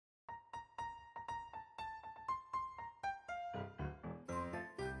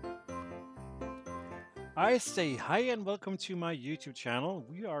I say hi and welcome to my YouTube channel.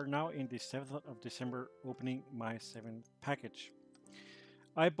 We are now in the 7th of December opening my 7th package.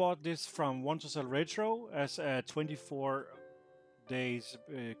 I bought this from WTSRetro as a 24 days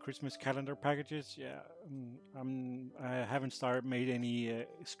Christmas calendar packages. Yeah, I haven't made any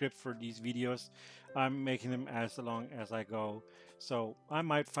script for these videos. I'm making them as long as I go. So I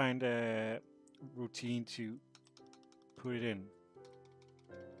might find a routine to put it in.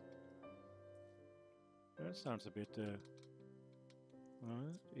 That sounds a bit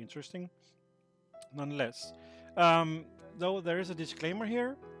interesting. Nonetheless, though there is a disclaimer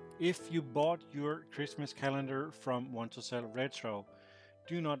here. If you bought your Christmas calendar from Want to Sell Retro,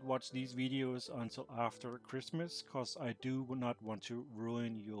 do not watch these videos until after Christmas, because I do not want to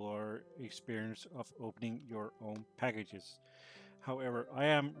ruin your experience of opening your own packages. However, I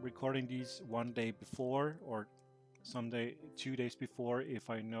am recording these one day before or someday 2 days before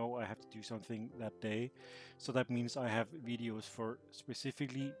if I know I have to do something that day. So that means I have videos for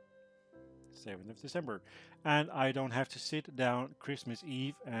specifically 7th of December. And I don't have to sit down Christmas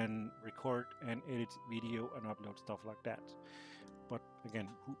Eve and record and edit video and upload stuff like that. But again,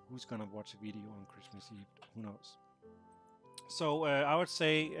 who's gonna watch a video on Christmas Eve? Who knows? So I would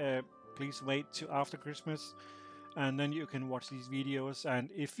say please wait to after Christmas and then you can watch these videos. And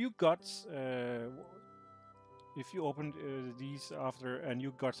if you opened these after and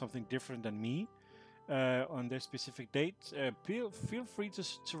you got something different than me, on this specific date, feel free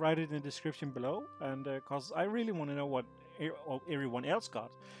to write it in the description below, and because I really want to know what everyone else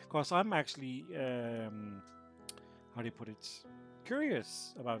got, because I'm actually how do you put it,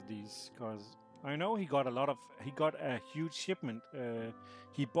 curious about these, because I know he got a huge shipment.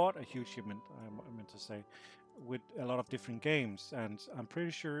 He bought a huge shipment. I meant to say, with a lot of different games, and I'm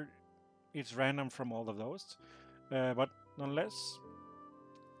pretty sure it's random from all of those. But nonetheless,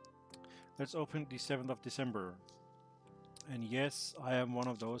 let's open the 7th of December. And yes, I am one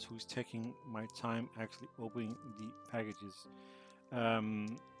of those who's taking my time actually opening the packages.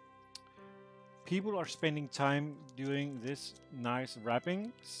 Um, People are spending time doing this nice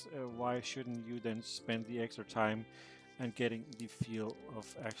wrappings. Why shouldn't you then spend the extra time and getting the feel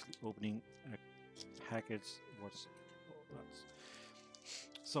of actually opening a package? What's that's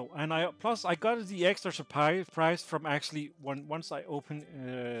so, and I got the extra surprise price from actually once I open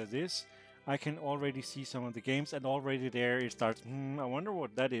this, I can already see some of the games, and already there it starts. I wonder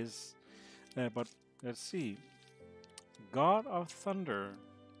what that is. But let's see. God of Thunder.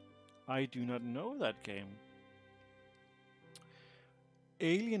 I do not know that game.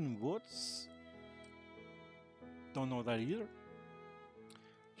 Alien Woods. Don't know that either.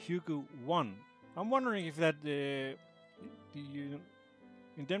 Hugo 1. I'm wondering if that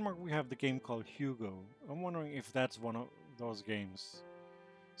in Denmark we have the game called Hugo. I'm wondering if that's one of those games.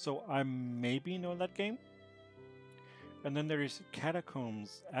 So I maybe know that game. And then there is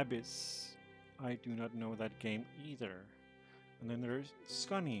Catacombs Abyss. I do not know that game either. And then there is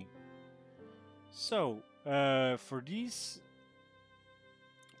Scunny. So for these,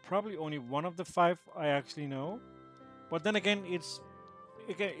 probably only one of the 5 I actually know. But then again, it's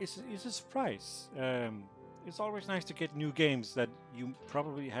a surprise. It's always nice to get new games that you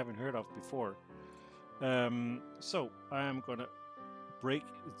probably haven't heard of before. So I am gonna break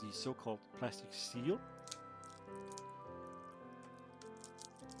the so-called plastic seal.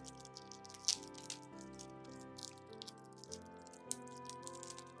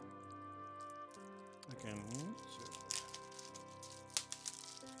 Again,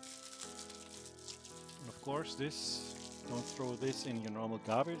 and of course don't throw this in your normal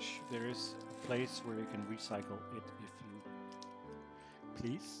garbage. There is a place where you can recycle it if you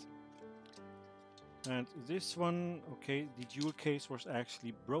please. And this one, okay, the jewel case was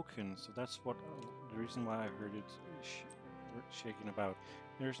actually broken, so that's what the reason why I heard it shaking about.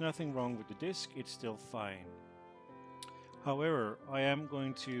 There's nothing wrong with the disc, it's still fine. However, I am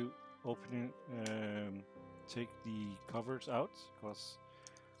going to open it, take the covers out, because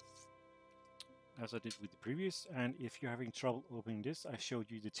as I did with the previous, and if you're having trouble opening this, I showed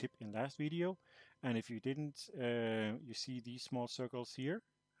you the tip in last video, and if you didn't, you see these small circles here,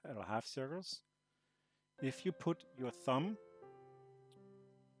 or half circles. If you put your thumb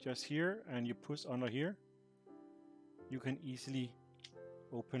just here and you push under here, you can easily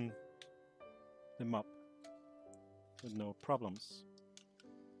open them up with no problems.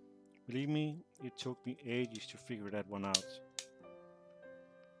 Believe me, it took me ages to figure that one out.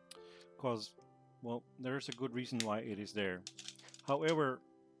 Because, well, there's a good reason why it is there. However,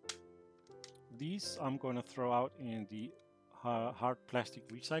 these I'm going to throw out in the hard plastic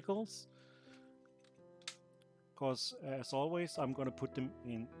recycles. Because, as always, I'm going to put them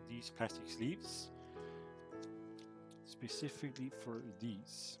in these plastic sleeves. specifically for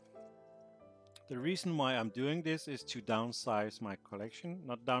these. The reason why I'm doing this is to downsize my collection,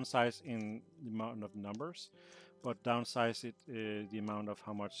 not downsize in the amount of numbers, but downsize it the amount of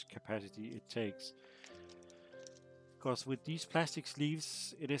how much capacity it takes. Because with these plastic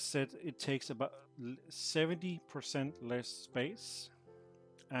sleeves, it is said it takes about 70% less space.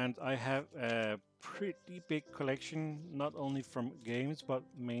 And I have a pretty big collection, not only from games, but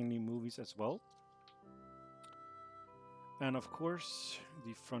mainly movies as well. And of course,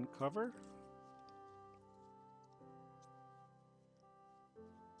 the front cover.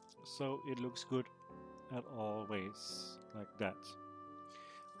 So it looks good at all ways, like that.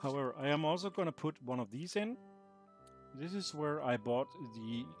 However, I am also going to put one of these in. This is where I bought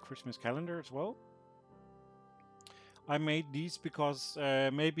the Christmas calendar as well. I made these because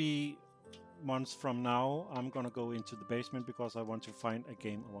maybe months from now I'm gonna go into the basement because I want to find a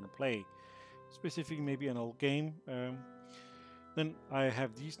game I want to play, specifically maybe an old game. Then I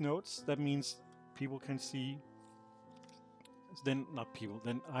have these notes. That means people can see. Then not people.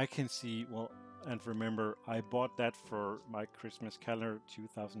 Then I can see. Well, and remember, I bought that for my Christmas calendar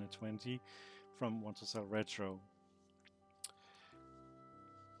 2020 from WTSRetro.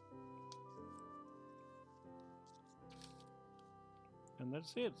 And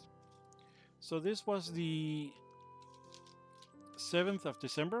that's it. So this was the 7th of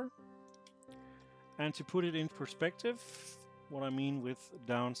December. And to put it in perspective, what I mean with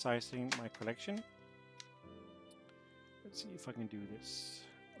downsizing my collection. Let's see if I can do this.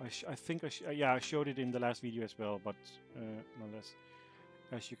 I think I showed it in the last video as well, but nonetheless,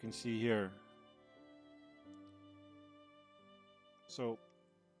 as you can see here. So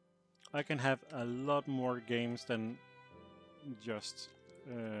I can have a lot more games than just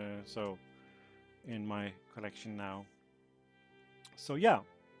so in my collection now. So yeah,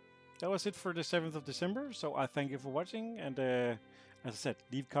 that was it for the 7th of December. So I thank you for watching, and as I said,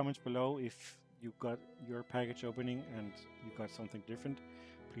 leave comments below if you got your package opening and you got something different.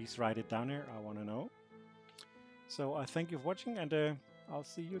 Please write it down here, I want to know. So I thank you for watching, and I'll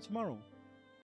see you tomorrow.